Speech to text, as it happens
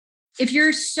if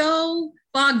you're so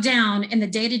bogged down in the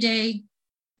day-to-day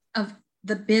of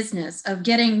the business of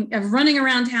running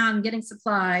around town, getting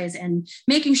supplies and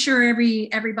making sure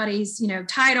everybody's,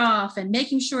 tied off and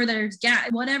making sure there's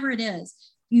gas, whatever it is,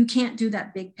 you can't do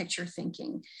that big picture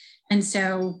thinking. And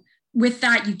so with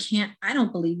that, I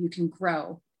don't believe you can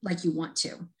grow like you want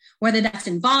to, whether that's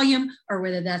in volume or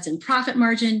whether that's in profit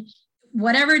margin,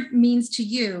 whatever it means to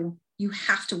you, you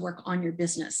have to work on your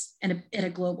business at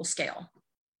a global scale.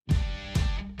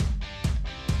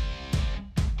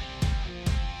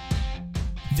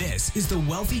 This is the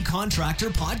Wealthy Contractor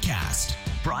Podcast,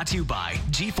 brought to you by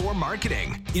G4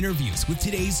 Marketing. Interviews with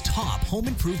today's top home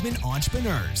improvement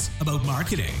entrepreneurs about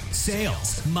marketing,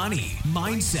 sales, money,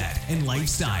 mindset, and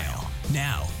lifestyle.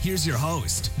 Now, here's your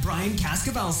host, Brian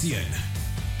Kaskavalciyan.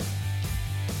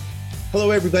 Hello,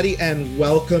 everybody, and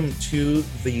welcome to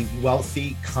the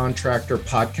Wealthy Contractor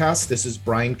Podcast. This is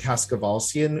Brian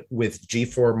Kaskavalciyan with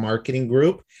G4 Marketing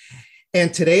Group.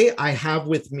 And today I have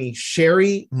with me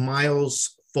Sherri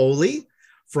Miles-Foley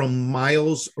from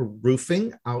Miles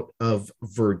Roofing out of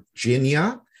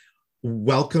Virginia.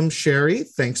 Welcome, Sherri.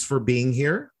 Thanks for being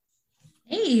here.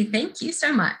 Hey, thank you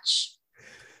so much.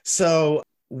 So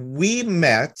we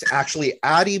met, actually,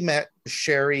 Addie met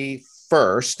Sherri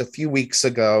first a few weeks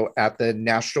ago at the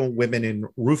National Women in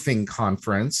Roofing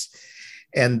Conference.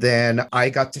 And then I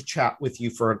got to chat with you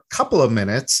for a couple of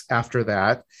minutes after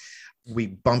that. We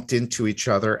bumped into each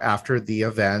other after the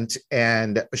event,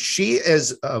 and she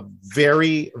is a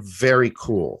very, very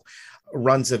cool,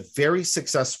 runs a very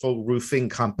successful roofing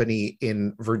company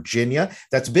in Virginia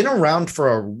that's been around for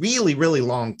a really, really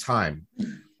long time,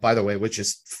 by the way, which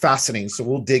is fascinating. So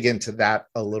we'll dig into that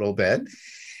a little bit.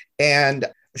 And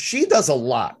she does a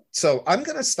lot. So I'm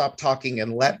going to stop talking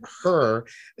and let her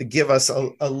give us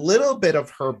a little bit of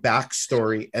her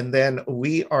backstory. And then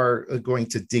we are going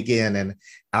to dig in and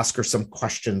ask her some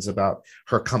questions about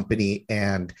her company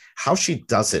and how she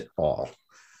does it all.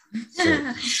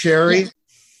 So, Sherri.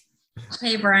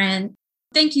 Hey, Brian.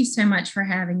 Thank you so much for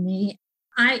having me.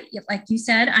 Like you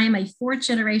said, I am a fourth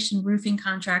generation roofing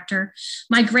contractor.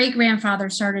 My great-grandfather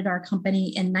started our company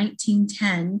in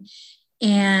 1910.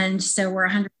 And so we're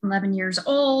 111 years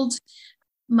old.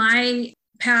 My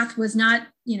path was not,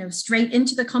 straight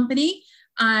into the company.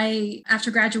 After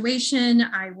graduation,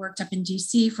 I worked up in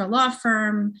DC for a law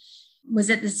firm, was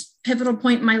at this pivotal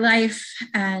point in my life.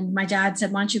 And my dad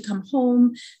said, why don't you come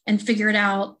home and figure it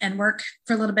out and work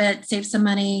for a little bit, save some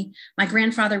money. My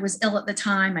grandfather was ill at the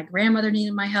time. My grandmother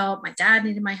needed my help. My dad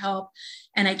needed my help.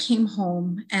 And I came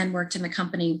home and worked in the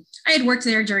company. I had worked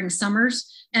there during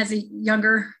summers as a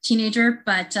younger teenager,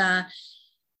 but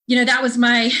that was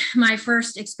my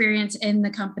first experience in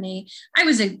the company. I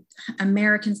was an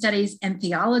American Studies and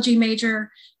Theology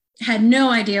major, had no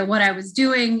idea what I was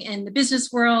doing in the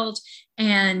business world,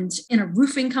 and in a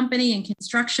roofing company and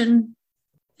construction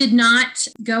did not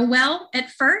go well at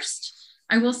first.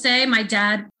 I will say my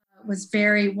dad was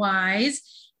very wise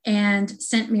and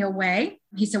sent me away.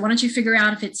 He said, why don't you figure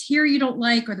out if it's here you don't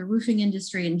like or the roofing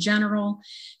industry in general?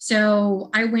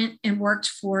 So I went and worked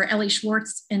for Ellie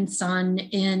Schwartz and Son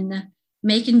in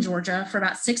Macon, Georgia for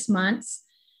about 6 months.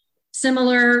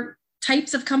 Similar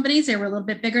types of companies. They were a little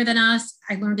bit bigger than us.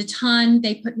 I learned a ton.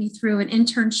 They put me through an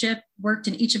internship, worked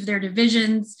in each of their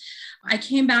divisions. I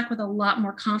came back with a lot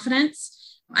more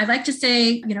confidence. I like to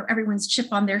say, everyone's chip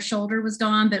on their shoulder was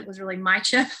gone, but it was really my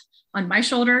chip on my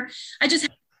shoulder. I just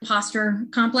had imposter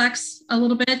complex a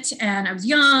little bit, and I was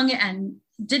young and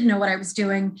didn't know what I was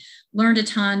doing, learned a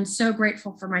ton, so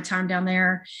grateful for my time down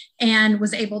there, and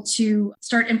was able to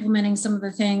start implementing some of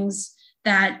the things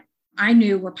that I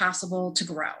knew were possible to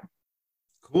grow.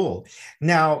 Cool.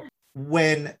 Now,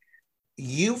 when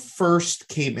you first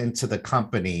came into the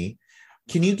company,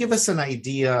 can you give us an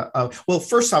idea of, well,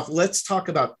 first off, let's talk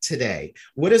about today.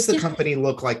 What does the company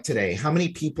look like today? How many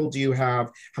people do you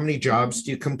have? How many jobs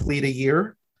do you complete a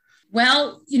year?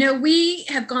 Well, we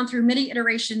have gone through many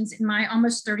iterations in my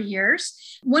almost 30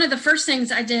 years. One of the first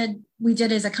things we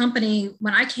did as a company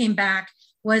when I came back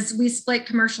was we split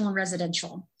commercial and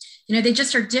residential. They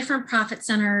just are different profit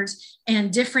centers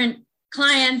and different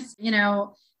clients,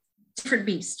 different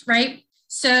beast, right?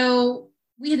 So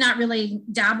we had not really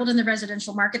dabbled in the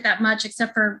residential market that much,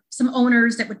 except for some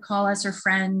owners that would call us or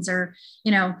friends or,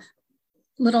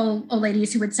 little old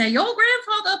ladies who would say, your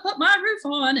grandfather put my roof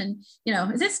on. And,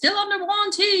 is it still under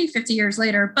warranty 50 years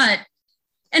later? But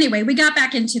anyway, we got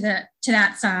back into to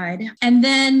that side. And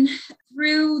then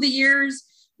through the years,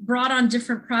 brought on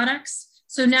different products.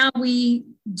 So now we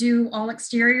do all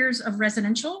exteriors of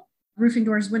residential, roofing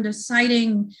doors, windows,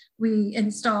 siding. We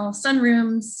install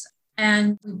sunrooms,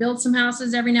 And we build some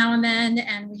houses every now and then.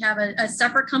 And we have a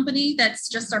separate company that's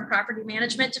just our property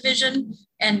management division.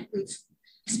 And we've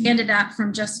expanded that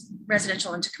from just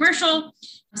residential into commercial.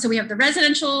 So we have the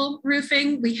residential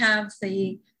roofing, we have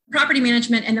the property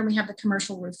management, and then we have the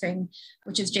commercial roofing,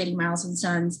 which is JD Miles and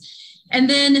Sons. And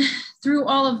then through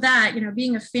all of that,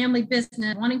 being a family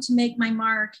business, wanting to make my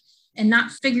mark and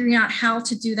not figuring out how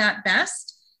to do that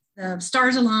best, the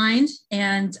stars aligned,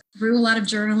 and through a lot of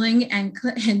journaling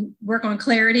and work on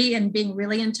clarity and being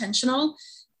really intentional,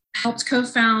 helped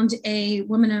co-found a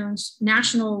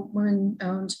national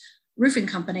women-owned roofing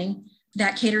company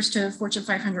that caters to Fortune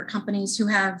 500 companies who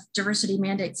have diversity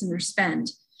mandates in their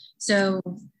spend. So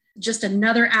just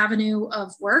another avenue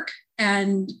of work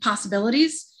and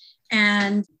possibilities,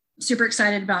 and super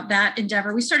excited about that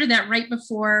endeavor. We started that right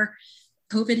before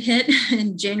COVID hit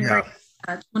in January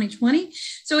 2020.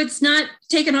 So it's not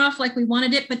taken off like we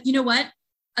wanted it, but you know what?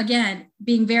 Again,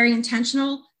 being very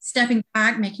intentional, stepping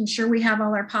back, making sure we have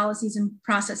all our policies and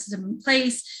processes in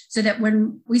place so that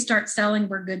when we start selling,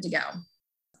 we're good to go.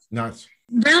 Nice.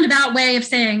 Roundabout way of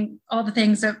saying all the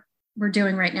things that we're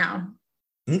doing right now.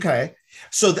 Okay.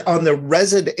 So in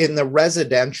the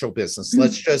residential business,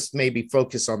 let's just maybe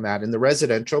focus on that. In the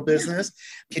residential business,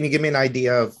 can you give me an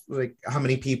idea of like how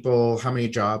many people, how many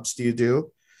jobs do you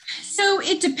do? So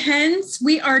it depends.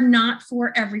 We are not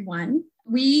for everyone.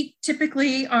 We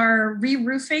typically are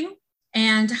re-roofing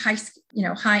and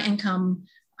high income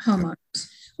homeowners.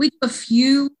 We do a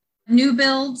few new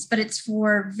builds, but it's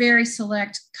for very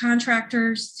select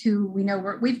contractors who we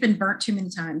know we've been burnt too many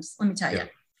times. Let me tell you,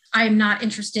 I am not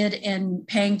interested in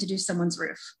paying to do someone's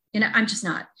roof. I'm just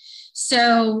not.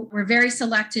 So we're very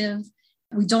selective.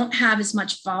 We don't have as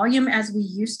much volume as we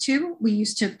used to. We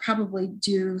used to probably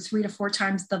do 3 to 4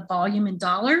 times the volume in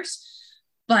dollars,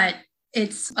 but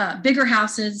it's bigger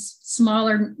houses,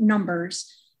 smaller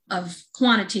numbers of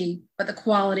quantity, but the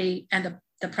quality and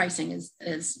the pricing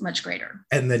is much greater.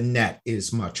 And the net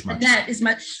is much. The net is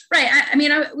much, right.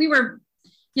 We were,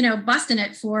 busting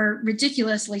it for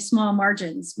ridiculously small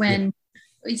margins when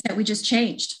we said we just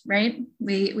changed, right?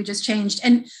 We just changed.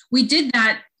 And we did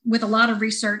that with a lot of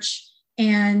research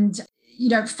and,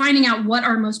 finding out what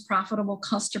our most profitable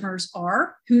customers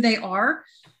are, who they are.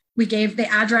 We gave the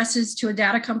addresses to a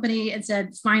data company and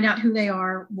said, find out who they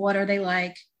are. What are they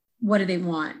like? What do they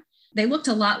want? They looked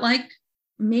a lot like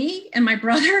me and my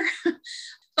brother,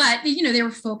 but, they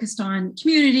were focused on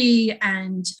community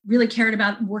and really cared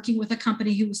about working with a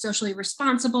company who was socially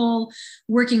responsible,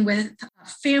 working with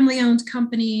family-owned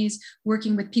companies,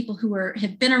 working with people who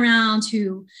had been around,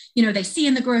 who, they see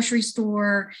in the grocery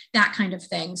store, that kind of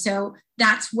thing. So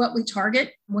that's what we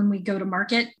target when we go to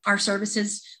market our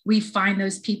services. We find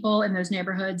those people in those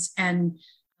neighborhoods and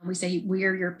we say,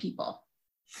 we're your people.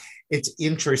 It's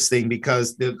interesting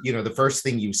because the first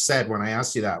thing you said when I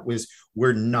asked you that was,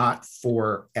 we're not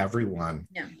for everyone.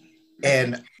 Yeah.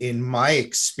 And in my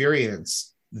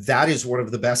experience, that is one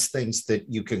of the best things that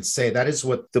you can say. That is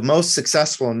what the most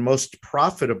successful and most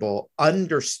profitable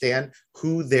understand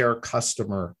who their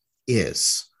customer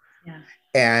is. Yeah.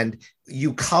 And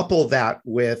you couple that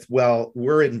with, well,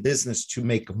 we're in business to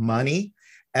make money,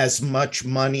 as much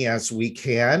money as we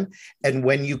can. And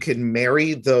when you can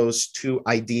marry those two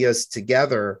ideas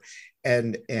together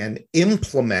and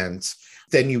implement,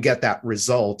 then you get that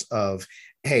result of,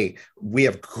 hey, we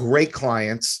have great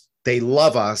clients, they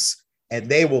love us, and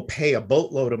they will pay a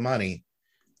boatload of money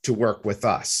to work with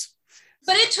us.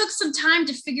 But it took some time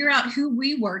to figure out who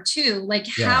we were too,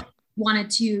 how we wanted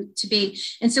to be.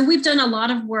 And so we've done a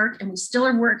lot of work, and we still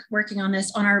are working on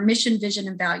this, on our mission, vision,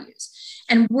 and values.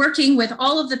 And working with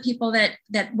all of the people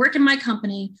that work in my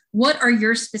company, what are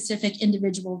your specific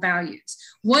individual values?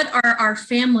 What are our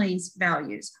family's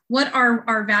values? What are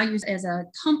our values as a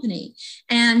company?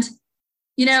 And,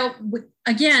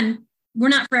 again, we're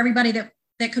not for everybody that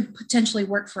could potentially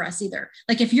work for us either.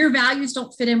 Like if your values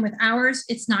don't fit in with ours,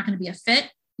 it's not going to be a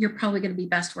fit. You're probably going to be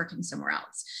best working somewhere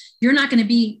else. You're not going to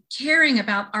be caring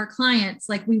about our clients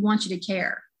like we want you to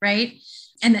care, right?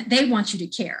 And that they want you to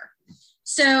care.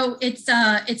 So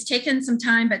it's taken some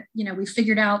time, but we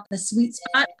figured out the sweet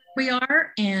spot we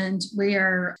are, and we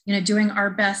are doing our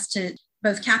best to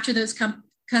both capture those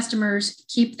customers,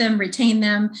 keep them, retain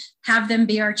them, have them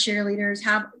be our cheerleaders,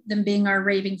 have them being our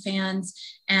raving fans,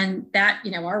 and that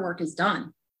our work is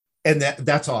done. And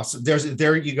that's awesome.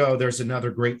 There you go. There's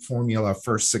another great formula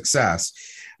for success.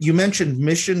 You mentioned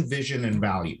mission, vision, and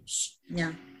values.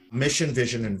 Yeah. Mission,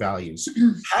 vision, and values.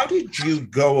 How did you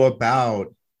go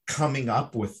about coming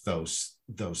up with those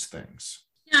things?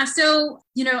 Yeah. So,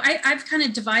 I've kind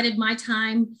of divided my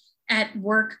time at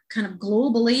work kind of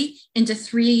globally into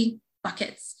 3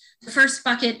 buckets. The first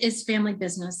bucket is family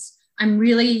business. I'm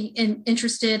really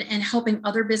interested in helping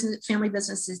other family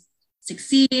businesses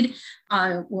succeed.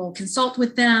 We'll consult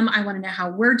with them. I want to know how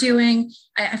we're doing.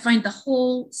 I find the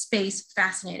whole space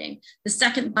fascinating. The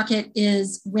second bucket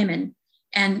is women.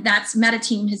 And that's Meta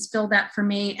Team has filled that for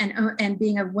me. And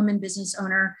being a woman business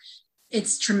owner,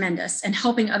 it's tremendous. And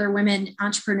helping other women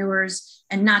entrepreneurs,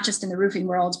 and not just in the roofing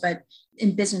world, but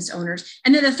in business owners.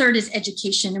 And then the third is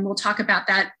education. And we'll talk about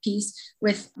that piece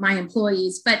with my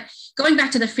employees. But going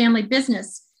back to the family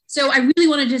business. So I really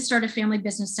wanted to start a family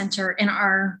business center in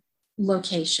our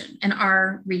location, in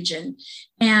our region.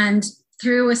 And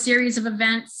through a series of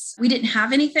events, we didn't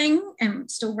have anything, and I'm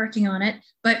still working on it,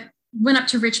 but went up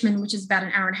to Richmond, which is about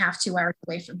an hour and a half, 2 hours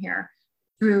away from here,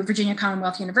 through Virginia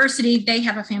Commonwealth University. They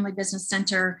have a family business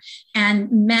center, and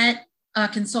met a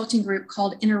consulting group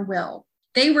called Inner Will.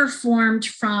 They were formed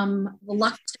from the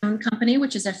Luck Stone Company,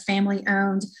 which is a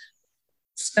family-owned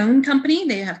stone company.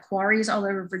 They have quarries all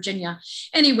over Virginia.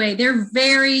 Anyway, they're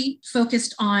very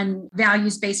focused on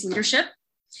values-based leadership.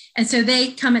 And so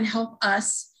they come and help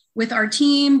us with our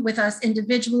team, with us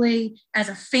individually, as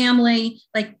a family,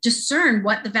 like discern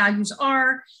what the values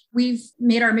are. We've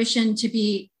made our mission to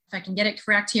be, if I can get it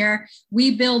correct here,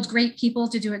 we build great people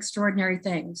to do extraordinary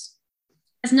things.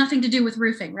 It has nothing to do with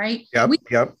roofing, right?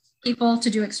 Yep. People to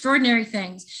do extraordinary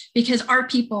things, because our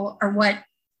people are what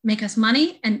make us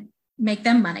money and make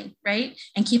them money, right?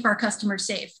 And keep our customers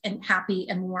safe and happy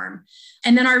and warm.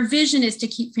 And then our vision is to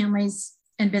keep families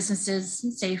and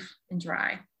businesses safe and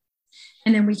dry.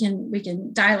 And then we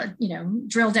can dial it,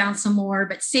 drill down some more,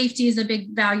 but safety is a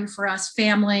big value for us,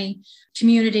 family,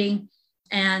 community.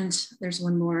 And there's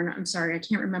one more, and I'm sorry, I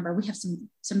can't remember. We have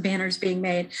some banners being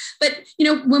made, but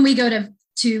when we go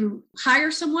to hire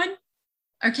someone,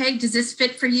 okay, does this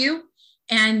fit for you?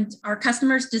 And our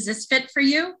customers, does this fit for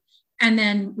you? And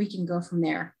then we can go from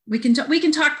there. We can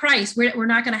talk price. We're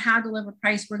not going to haggle over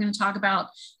price. We're going to talk about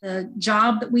the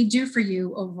job that we do for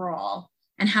you overall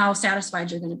and how satisfied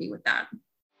you're going to be with that.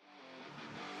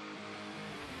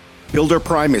 Builder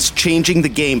Prime is changing the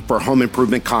game for home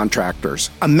improvement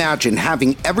contractors. Imagine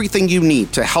having everything you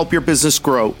need to help your business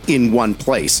grow in one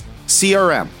place.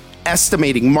 CRM,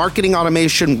 estimating, marketing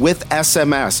automation with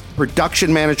SMS,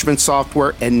 production management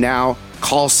software, and now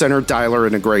call center dialer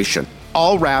integration,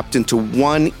 all wrapped into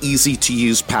one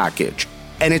easy-to-use package.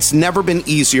 And it's never been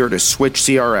easier to switch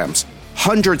CRMs.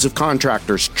 Hundreds of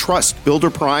contractors trust Builder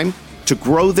Prime to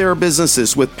grow their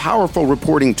businesses with powerful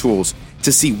reporting tools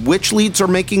to see which leads are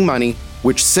making money,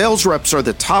 which sales reps are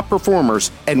the top performers,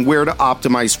 and where to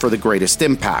optimize for the greatest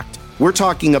impact. We're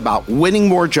talking about winning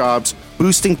more jobs,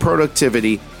 boosting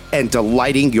productivity, and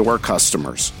delighting your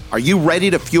customers. Are you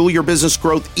ready to fuel your business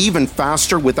growth even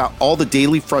faster without all the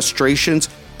daily frustrations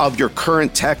of your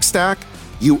current tech stack?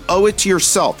 You owe it to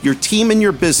yourself, your team, and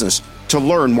your business to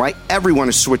learn why everyone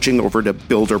is switching over to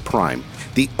Builder Prime,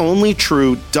 the only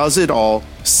true does-it-all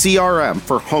CRM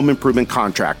for home improvement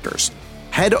contractors.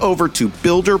 Head over to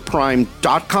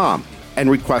builderprime.com and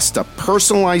request a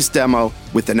personalized demo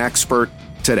with an expert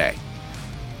today.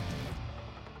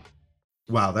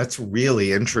 Wow, that's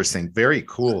really interesting. Very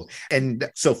cool. And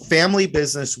so family,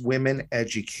 business, women,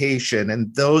 education,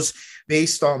 and those,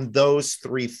 based on those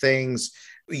three things,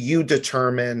 you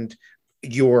determined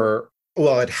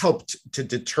it helped to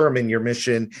determine your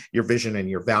mission, your vision, and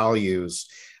your values.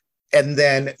 And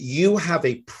then you have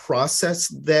a process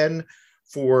then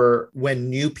for when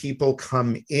new people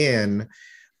come in,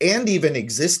 and even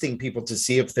existing people, to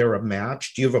see if they're a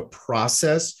match. Do you have a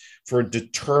process for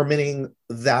determining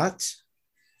that?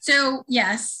 So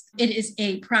yes, it is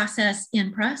a process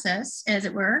in process, as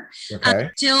it were. Okay.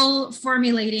 Still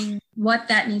formulating what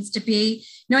that needs to be.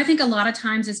 I think a lot of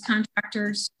times as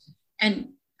contractors, and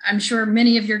I'm sure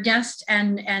many of your guests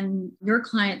and your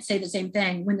clients say the same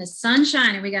thing, when the sun's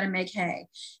shining, we got to make hay.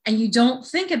 And you don't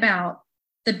think about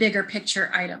the bigger picture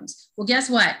items. Well, guess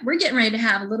what? We're getting ready to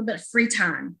have a little bit of free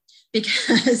time,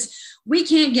 because we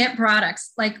can't get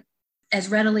products like as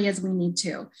readily as we need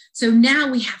to. So now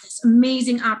we have this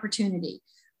amazing opportunity.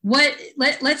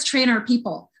 Let's train our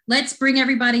people. Let's bring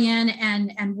everybody in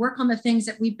and work on the things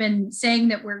that we've been saying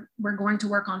that we're going to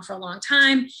work on for a long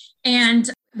time. And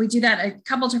we do that a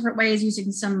couple different ways,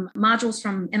 using some modules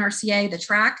from NRCA, the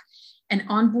track, and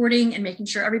onboarding, and making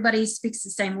sure everybody speaks the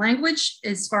same language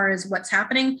as far as what's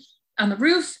happening on the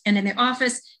roof and in the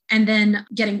office, and then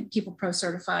getting people pro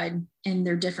certified in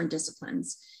their different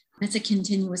disciplines. It's a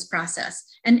continuous process,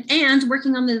 and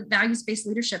working on the values-based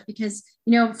leadership, because,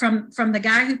 from the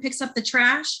guy who picks up the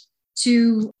trash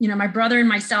to, my brother and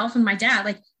myself and my dad,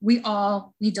 like, we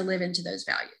all need to live into those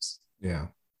values. Yeah.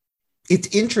 It's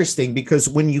interesting because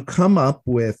when you come up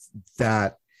with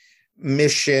that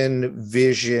mission,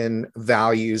 vision,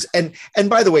 values, and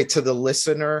by the way, to the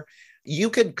listener, you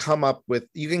can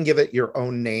give it your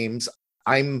own names.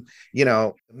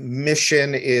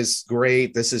 Mission is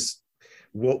great. This is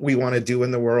what we want to do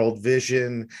in the world.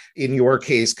 Vision, in your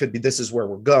case, could be this is where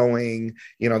we're going.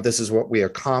 This is what we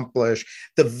accomplish.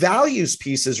 The values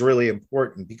piece is really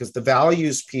important because the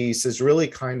values piece is really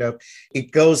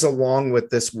it goes along with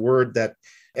this word that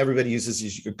everybody uses,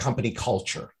 is company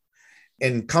culture.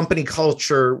 And company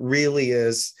culture really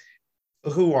is,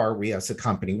 who are we as a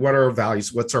company? What are our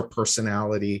values? What's our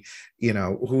personality?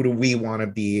 Who do we want to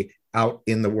be out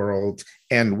in the world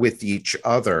and with each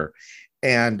other?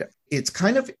 And it's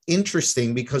kind of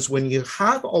interesting because when you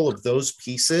have all of those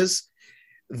pieces,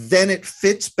 then it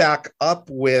fits back up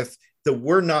with the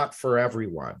we're not for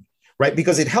everyone, right?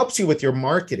 Because it helps you with your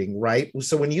marketing, right?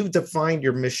 So when you've defined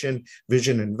your mission,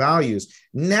 vision, and values,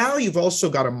 now you've also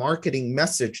got a marketing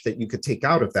message that you could take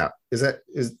out of that.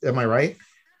 Am I right?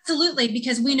 Absolutely,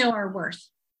 because we know our worth.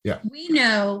 Yeah. We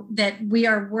know that we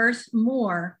are worth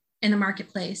more in the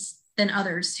marketplace than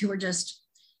others who are just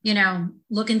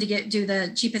looking to do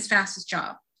the cheapest, fastest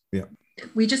job. Yeah.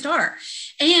 We just are.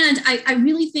 And I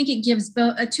really think it gives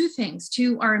two things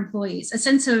to our employees: a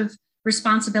sense of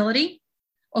responsibility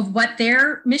of what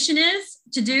their mission is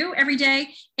to do every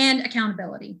day, and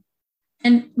accountability.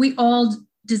 And we all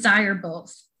desire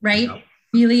both, right? Yeah.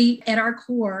 Really, at our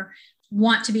core,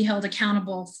 want to be held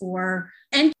accountable for,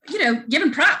 and,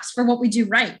 given props for what we do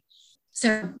right.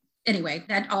 So anyway,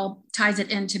 that all ties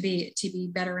it in to be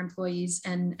better employees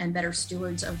and better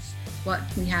stewards of what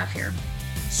we have here.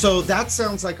 So that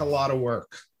sounds like a lot of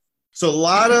work. So a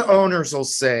lot of owners will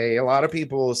say, a lot of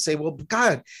people will say, well,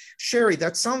 God, Sherri,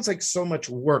 that sounds like so much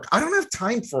work. I don't have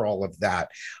time for all of that.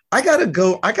 I got to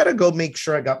go make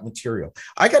sure I got material.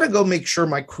 I got to go make sure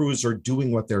my crews are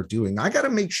doing what they're doing. I got to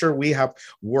make sure we have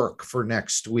work for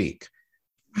next week.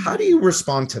 How do you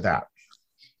respond to that?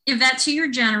 Give that to your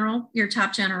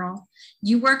top general.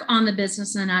 You work on the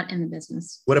business and not in the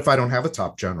business. What if I don't have a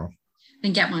top general?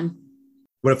 Then get one.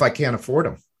 What if I can't afford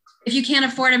them? If you can't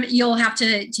afford them, you'll have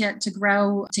to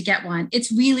grow to get one.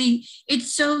 It's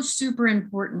so super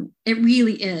important. It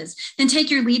really is. Then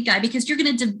take your lead guy, because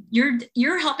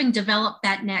you're helping develop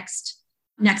that next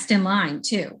in line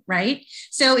too, right?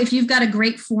 So if you've got a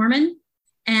great foreman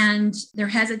and they're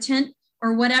hesitant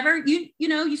or whatever,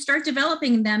 you start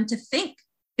developing them to think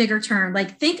bigger term,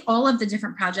 like think all of the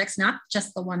different projects, not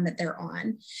just the one that they're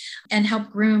on, and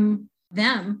help groom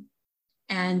them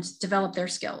and develop their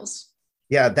skills.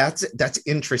 Yeah, that's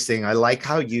interesting. I like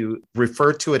how you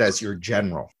refer to it as your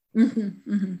general. Mm-hmm,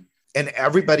 mm-hmm. And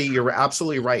everybody, you're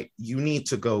absolutely right. You need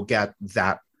to go get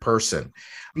that person,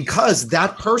 because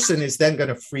that person is then going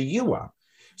to free you up.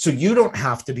 So you don't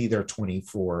have to be there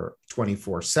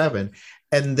 24/7.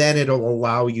 And then it'll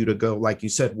allow you to go, like you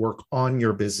said, work on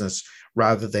your business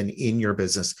rather than in your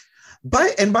business.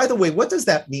 And by the way, what does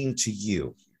that mean to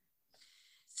you?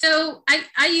 So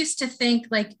I used to think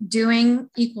like doing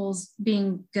equals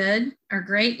being good or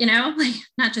great, like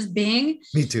not just being.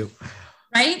 Me too.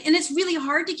 Right. And it's really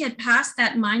hard to get past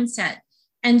that mindset.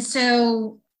 And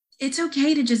so it's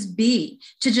okay to just be,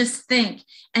 to just think.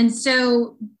 And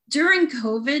so during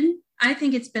COVID, I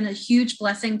think it's been a huge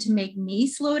blessing to make me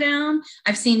slow down.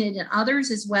 I've seen it in others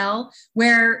as well,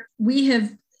 where we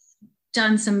have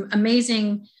done some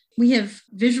amazing, we have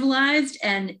visualized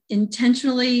and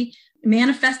intentionally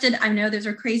manifested. I know those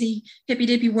are crazy hippy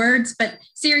dippy words, but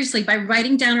seriously, by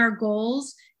writing down our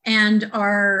goals and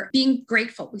our being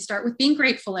grateful, we start with being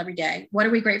grateful every day. What are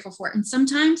we grateful for? And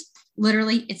sometimes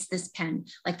literally it's this pen.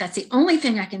 Like that's the only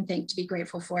thing I can think to be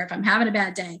grateful for if I'm having a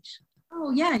bad day.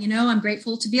 Oh yeah, I'm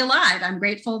grateful to be alive. I'm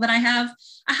grateful that I have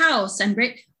a house. I'm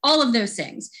great. All of those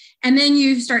things. And then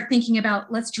you start thinking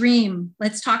about, let's dream.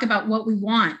 Let's talk about what we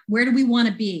want. Where do we want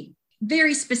to be?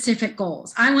 Very specific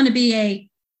goals. I want to be a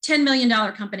 $10 million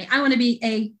company. I want to be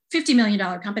a $50 million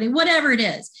company, whatever it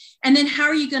is. And then how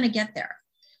are you going to get there?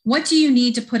 What do you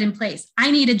need to put in place? I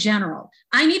need a general.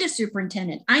 I need a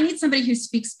superintendent. I need somebody who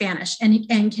speaks Spanish and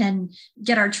can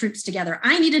get our troops together.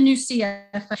 I need a new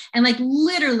CFO. And like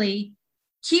literally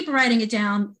keep writing it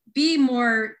down. Be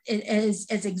more as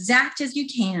exact as you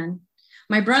can.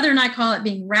 My brother and I call it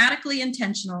being radically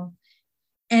intentional.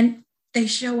 And they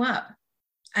show up.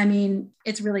 I mean,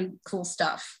 it's really cool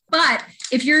stuff. But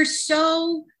if you're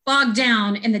so bogged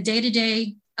down in the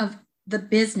day-to-day of the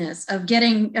business of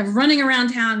running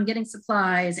around town, getting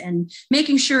supplies and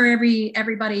making sure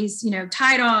everybody's,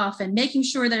 tied off and making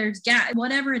sure there's gas,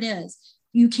 whatever it is,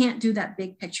 you can't do that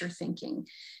big picture thinking.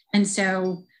 And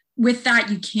so with that,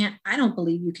 I don't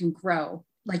believe you can grow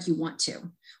like you want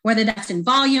to, whether that's in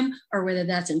volume or whether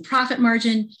that's in profit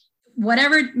margin,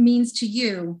 whatever it means to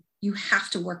you, you have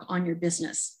to work on your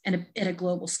business at a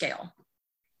global scale.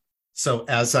 So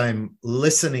as I'm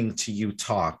listening to you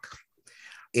talk,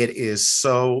 it is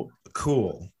so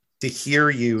cool to hear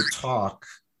you talk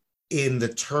in the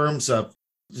terms of,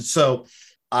 so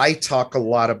I talk a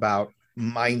lot about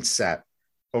mindset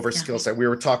over skill set. We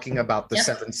were talking about the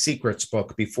 7 Secrets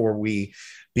book before we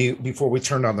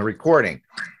turned on the recording.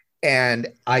 And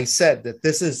I said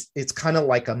that it's kind of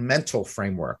like a mental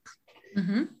framework.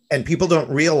 Mm-hmm. And people don't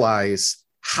realize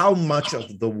how much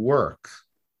of the work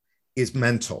is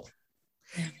mental.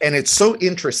 And it's so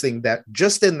interesting that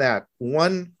just in that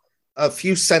a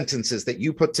few sentences that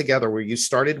you put together where you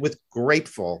started with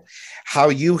grateful, how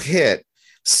you hit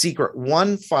secret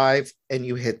 1, 5, and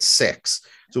you hit 6.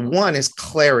 So 1 is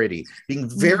clarity, being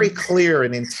very clear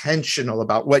and intentional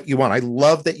about what you want. I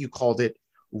love that you called it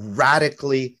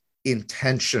radically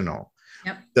intentional.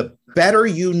 Yep. The better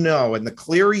you know and the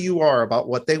clearer you are about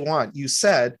what they want, you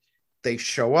said they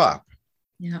show up.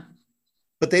 Yeah.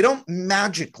 But they don't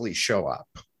magically show up.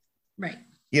 Right.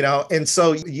 And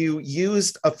so you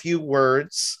used a few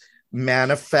words,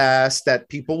 manifest, that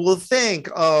people will think,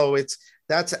 oh,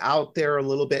 that's out there a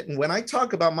little bit. And when I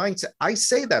talk about mindset, I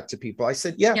say that to people. I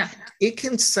said, it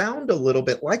can sound a little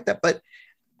bit like that, but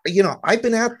I've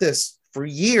been at this for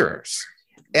years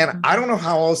and I don't know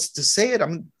how else to say it.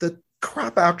 The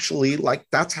crap actually, like,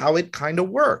 that's how it kind of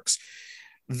works.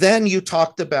 Then you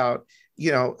talked about,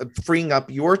 freeing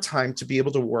up your time to be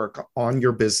able to work on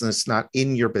your business, not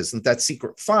in your business. That's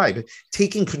secret 5,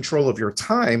 taking control of your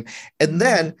time. And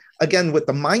then again, with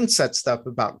the mindset stuff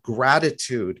about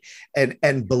gratitude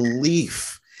and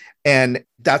belief. And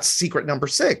that's secret number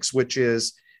 6, which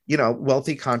is,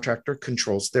 wealthy contractor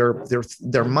controls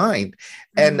their mind.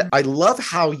 And I love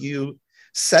how you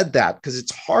said that, because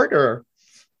it's harder.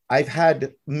 I've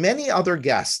had many other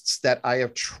guests that I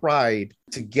have tried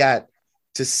to get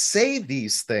to say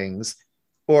these things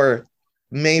or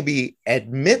maybe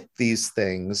admit these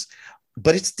things,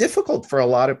 but it's difficult for a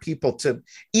lot of people to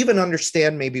even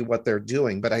understand maybe what they're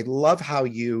doing. But I love how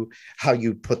you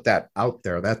put that out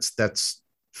there. That's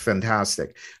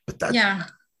fantastic. But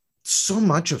so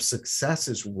much of success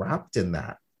is wrapped in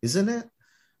that, isn't it?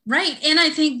 Right. And I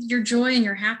think your joy and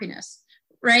your happiness,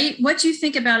 right? What you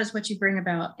think about is what you bring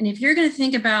about. And if you're going to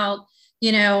think about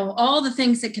all the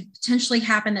things that could potentially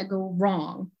happen that go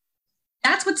wrong,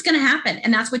 that's what's going to happen.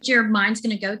 And that's what your mind's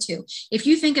going to go to. If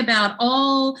you think about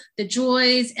all the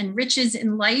joys and riches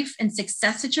in life and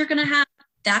success that you're going to have,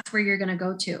 that's where you're going to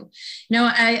go to.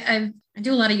 I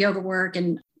do a lot of yoga work.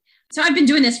 And so I've been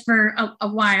doing this for a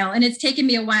while, and it's taken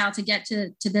me a while to get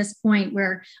to this point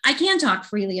where I can talk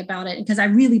freely about it because I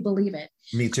really believe it.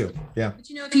 Me too. Yeah.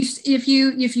 But if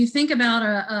you think about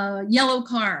a yellow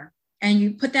car, and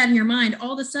you put that in your mind,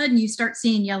 all of a sudden you start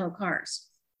seeing yellow cars.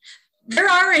 They're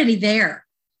already there.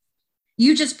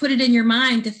 You just put it in your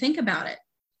mind to think about it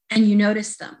and you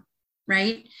notice them,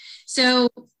 right? So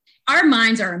our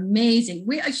minds are amazing.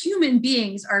 We human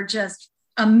beings are just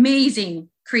amazing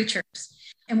creatures,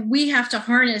 and we have to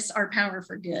harness our power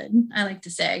for good, I like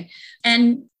to say.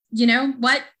 And you know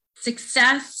what?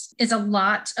 Success is a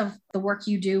lot of the work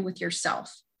you do with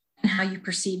yourself and how you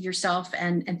perceive yourself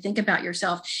and think about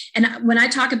yourself. And when I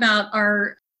talk about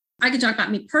I can talk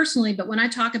about me personally, but when I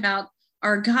talk about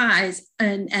our guys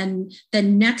and the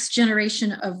next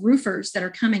generation of roofers that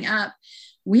are coming up,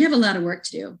 we have a lot of work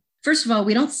to do. First of all,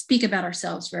 we don't speak about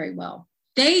ourselves very well.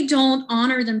 They don't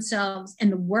honor themselves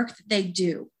and the work that they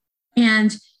do.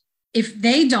 And if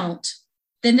they don't,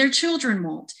 then their children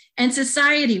won't, and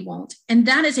society won't. And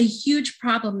that is a huge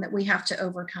problem that we have to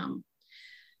overcome.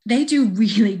 They do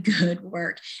really good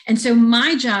work. And so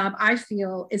my job, I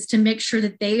feel, is to make sure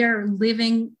that they are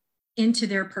living into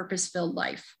their purpose-filled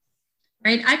life,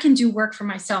 right? I can do work for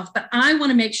myself, but I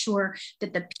want to make sure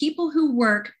that the people who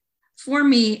work for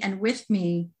me and with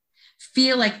me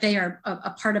feel like they are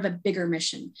a part of a bigger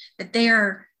mission, that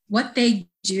what they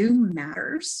do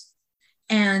matters.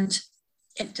 And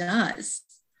it does.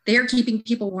 They are keeping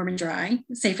people warm and dry,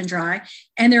 safe and dry,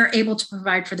 and they're able to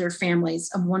provide for their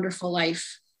families a wonderful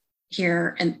life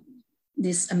here in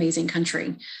this amazing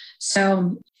country.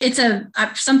 So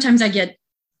sometimes I get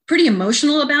pretty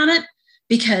emotional about it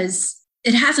because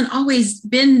it hasn't always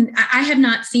been, I have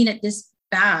not seen it this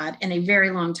bad in a very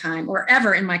long time or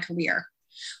ever in my career,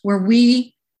 where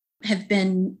we have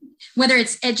been, whether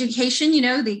it's education,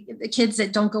 the kids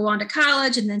that don't go on to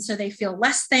college and then so they feel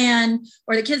less than,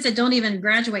 or the kids that don't even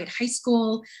graduate high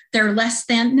school, they're less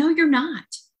than. No, you're not.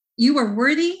 You are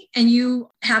worthy and you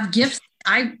have gifts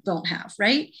I don't have,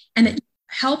 right? And that you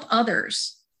help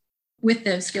others with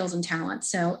those skills and talents.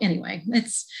 So anyway,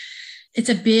 it's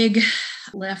a big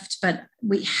lift, but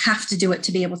we have to do it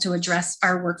to be able to address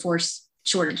our workforce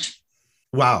shortage.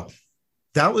 Wow.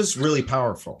 That was really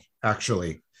powerful,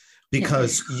 actually,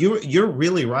 because you're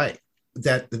really right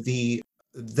that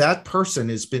that person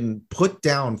has been put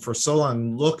down for so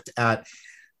long, looked at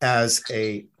as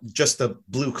just a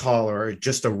blue collar, or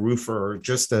just a roofer, or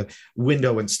just a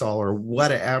window installer,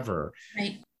 whatever.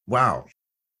 Right. Wow.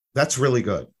 That's really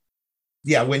good.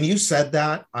 Yeah. When you said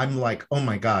that, I'm like, oh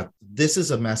my God, this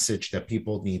is a message that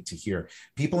people need to hear.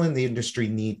 People in the industry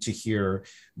need to hear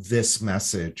this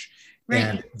message. Right.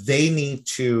 And they need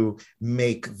to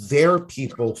make their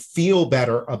people feel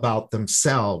better about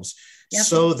themselves. Yep.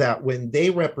 So that when they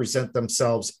represent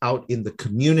themselves out in the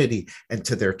community and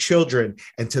to their children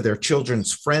and to their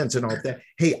children's friends and all that,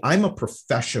 hey, I'm a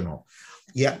professional.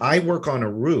 Yeah, I work on a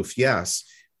roof. Yes.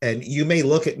 And you may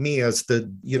look at me as the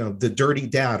dirty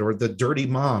dad or the dirty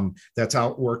mom that's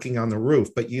out working on the roof.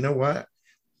 But you know what?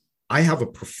 I have a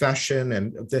profession,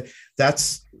 and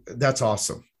that's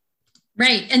awesome.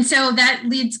 Right. And so that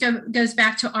goes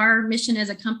back to our mission as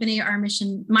a company.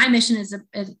 My mission is,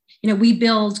 we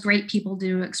build great people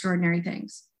do extraordinary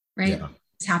things, right? Yeah.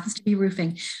 This happens to be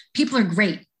roofing. People are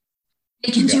great.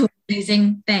 They can do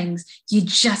amazing things. You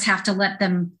just have to let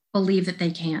them believe that they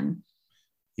can.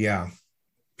 Yeah.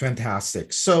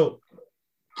 Fantastic. So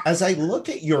as I look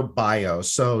at your bio,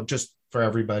 so just for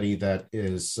everybody that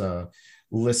is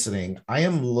listening, I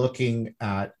am looking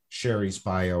at Sherri's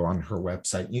bio on her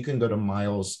website. You can go to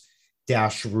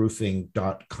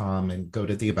miles-roofing.com and go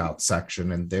to the About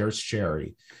section, and there's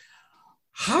Sherri.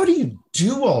 How do you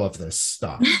do all of this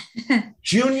stuff?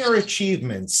 Junior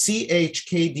Achievement,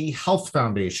 CHKD Health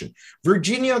Foundation,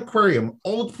 Virginia Aquarium,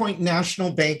 Old Point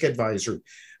National Bank Advisory,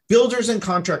 Builders and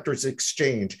Contractors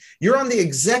Exchange. You're on the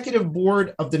executive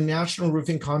board of the National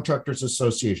Roofing Contractors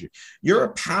Association. You're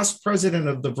a past president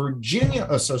of the Virginia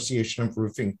Association of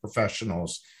Roofing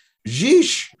Professionals.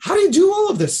 Jeesh, how do you do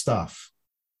all of this stuff?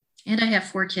 And I have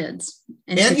 4 kids.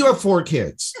 And you have 4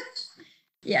 kids.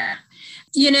 Yeah.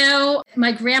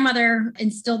 My grandmother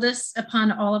instilled this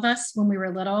upon all of us when we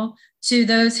were little. To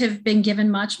those who have been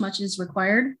given much, much is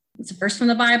required. It's a verse from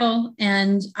the Bible.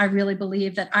 And I really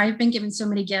believe that I've been given so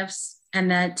many gifts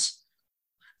and that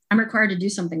I'm required to do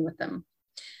something with them.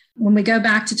 When we go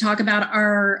back to talk about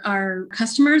our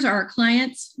customers, our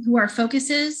clients, who our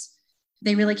focus is,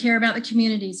 they really care about the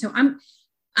community. So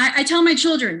I tell my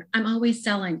children, I'm always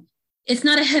selling. It's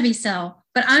not a heavy sell,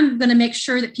 but I'm going to make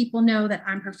sure that people know that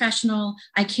I'm professional.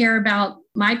 I care about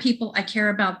my people. I care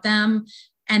about them,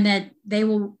 and that they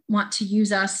will want to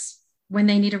use us when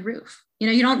they need a roof.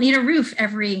 You don't need a roof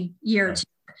every year,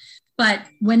 but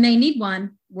when they need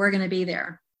one, we're going to be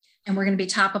there, and we're going to be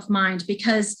top of mind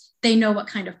because they know what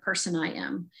kind of person I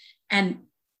am. And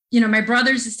my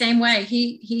brother's the same way.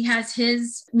 He has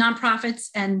his nonprofits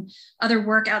and other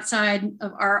work outside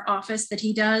of our office that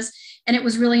he does. And it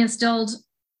was really instilled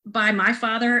by my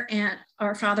father and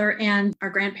our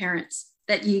grandparents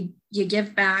that you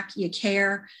give back, you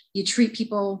care, you treat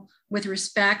people with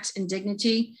respect and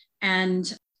dignity,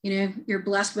 and you're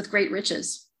blessed with great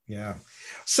riches. Yeah.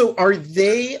 So are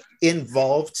they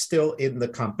involved still in the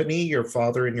company, your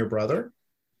father and your brother?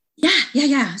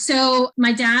 Yeah. So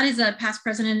my dad is a past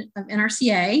president of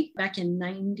NRCA back in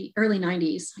early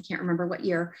 90s. I can't remember what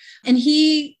year. And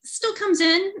he still comes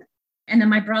in. And then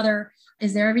my brother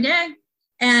is there every day.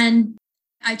 And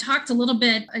I talked a little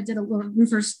bit. I did a little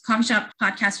Roofers Coffee Shop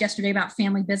podcast yesterday about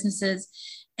family businesses.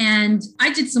 And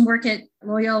I did some work at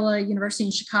Loyola University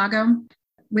in Chicago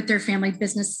with their Family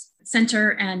Business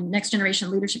Center and Next Generation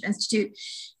Leadership Institute.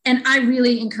 And I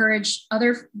really encourage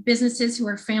other businesses who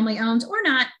are family owned or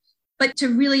not, but to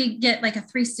really get like a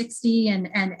 360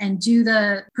 and do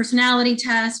the personality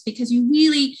test, because you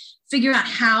really figure out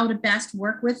how to best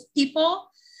work with people.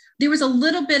 There was a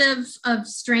little bit of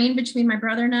strain between my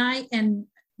brother and I, and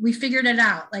we figured it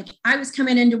out. Like, I was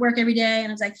coming into work every day and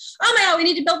I was like, oh my God, we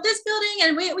need to build this building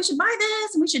and we should buy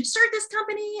this and we should start this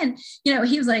company. And,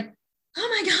 he was like, oh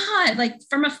my God, like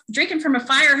drinking from a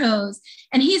fire hose.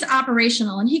 And he's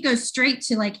operational and he goes straight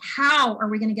to like, how are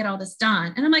we going to get all this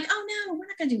done? And I'm like, oh no, we're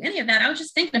not going to do any of that. I was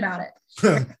just thinking about it.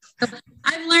 So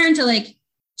I've learned to like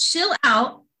chill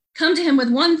out, come to him with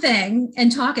one thing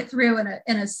and talk it through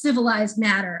in a civilized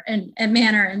manner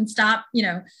and stop,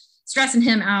 stressing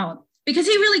him out, because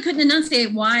he really couldn't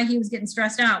enunciate why he was getting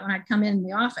stressed out when I'd come in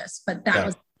the office, but that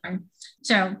was fine.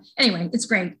 So anyway, it's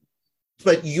great.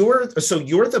 But you're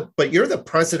the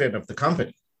president of the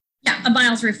company. Yeah, a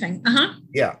Miles Roofing.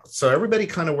 Yeah. So everybody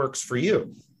kind of works for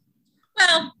you.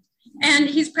 Well, And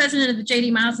he's president of the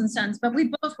JD Miles and Sons, but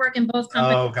we both work in both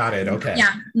companies. Oh, got it. Okay.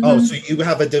 Yeah. Mm-hmm. Oh, so you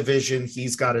have a division.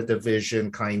 He's got a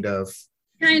division, kind of.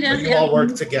 You all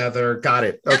work together. Got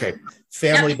it. Yep. Okay.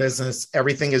 Family Yep. business.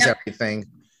 Everything is everything.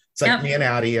 It's like me and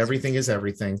Addie. Everything is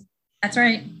everything. That's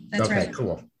right. That's okay, right.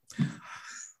 Cool.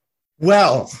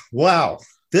 Well, wow.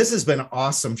 This has been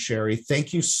awesome, Sherri.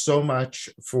 Thank you so much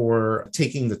for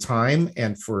taking the time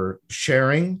and for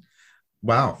sharing.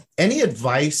 Wow. Any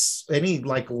advice, any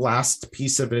like last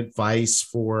piece of advice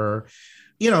for,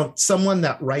 someone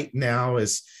that right now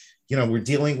is, we're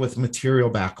dealing with material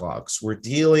backlogs. We're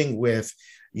dealing with,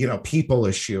 people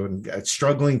issue and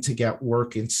struggling to get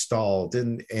work installed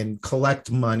and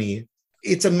collect money.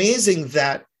 It's amazing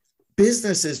that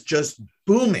business is just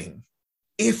booming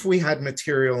if we had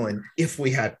material and if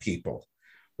we had people,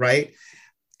 right?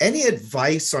 Any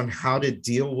advice on how to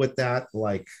deal with that,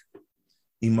 like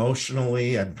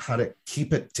emotionally, and how to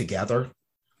keep it together?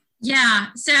 Yeah.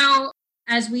 So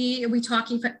as we talk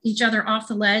each other off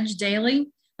the ledge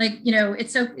daily, like,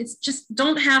 it's just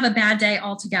don't have a bad day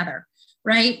altogether,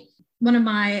 right? One of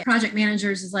my project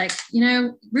managers is like,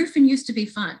 roofing used to be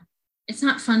fun. It's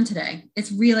not fun today.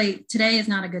 Today is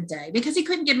not a good day because he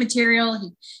couldn't get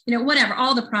material, whatever,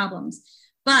 all the problems.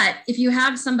 But if you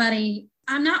have somebody,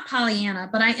 I'm not Pollyanna,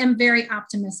 but I am very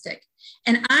optimistic.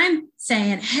 And I'm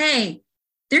saying, hey,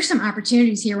 there's some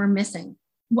opportunities here we're missing.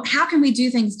 How can we do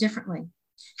things differently?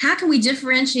 How can we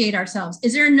differentiate ourselves?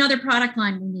 Is there another product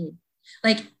line we need?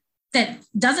 Like that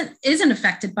isn't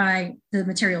affected by the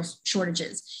material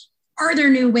shortages? Are there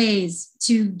new ways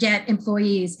to get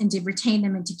employees and to retain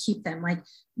them and to keep them? Like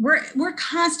we're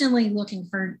constantly looking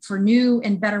for new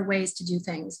and better ways to do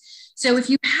things. So if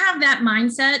you have that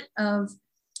mindset of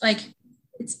like,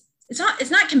 it's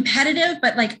not competitive,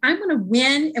 but like, I'm going to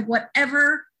win at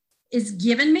whatever is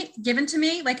given to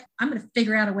me, like I'm going to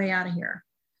figure out a way out of here.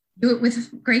 Do it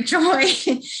with great joy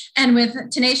and with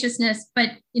tenaciousness,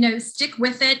 but stick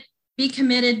with it, be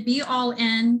committed, be all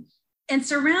in, and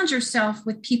surround yourself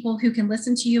with people who can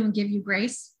listen to you and give you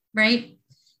grace, right?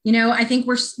 I think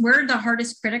we're the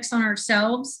hardest critics on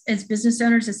ourselves as business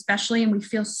owners, especially, and we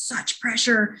feel such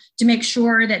pressure to make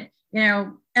sure that,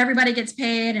 everybody gets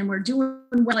paid and we're doing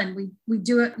well and we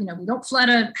do it, we don't flood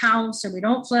a house or we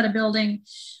don't flood a building.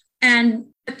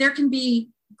 But there can be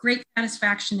great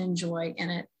satisfaction and joy in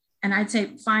it. And I'd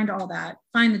say find all that,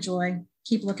 find the joy,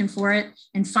 keep looking for it,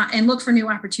 and look for new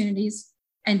opportunities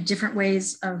and different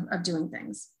ways of doing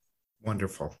things.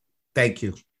 Wonderful. Thank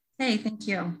you. Hey, thank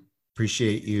you.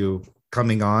 Appreciate you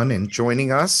coming on and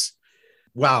joining us.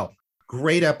 Wow.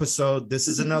 Great episode. This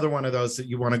is another one of those that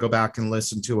you want to go back and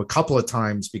listen to a couple of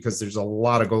times because there's a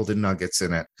lot of golden nuggets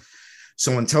in it.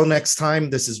 So until next time,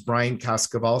 this is Brian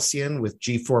Kaskavalsian with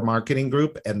G4 Marketing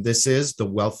Group, and this is the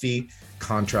Wealthy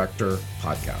Contractor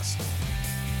Podcast.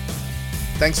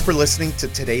 Thanks for listening to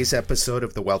today's episode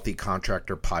of the Wealthy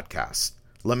Contractor Podcast.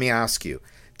 Let me ask you,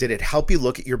 did it help you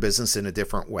look at your business in a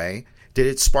different way? Did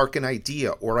it spark an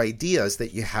idea or ideas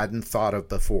that you hadn't thought of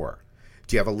before?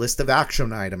 Do you have a list of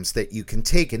action items that you can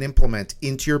take and implement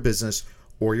into your business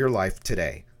or your life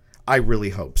today? I really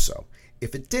hope so.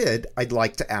 If it did, I'd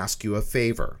like to ask you a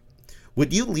favor.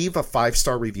 Would you leave a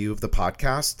 5-star review of the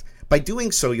podcast? By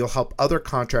doing so, you'll help other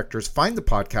contractors find the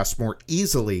podcast more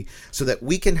easily so that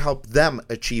we can help them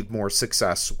achieve more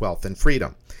success, wealth, and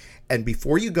freedom. And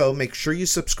before you go, make sure you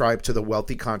subscribe to the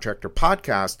Wealthy Contractor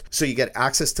Podcast so you get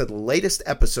access to the latest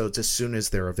episodes as soon as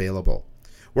they're available.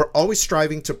 We're always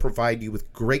striving to provide you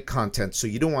with great content so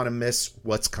you don't want to miss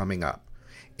what's coming up.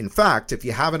 In fact, if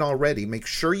you haven't already, make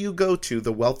sure you go to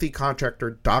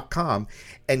thewealthycontractor.com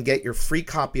and get your free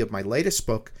copy of my latest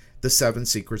book, The 7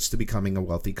 Secrets to Becoming a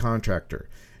Wealthy Contractor.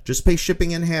 Just pay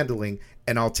shipping and handling,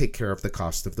 and I'll take care of the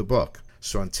cost of the book.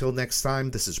 So until next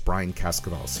time, this is Brian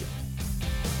Kaskavalsian.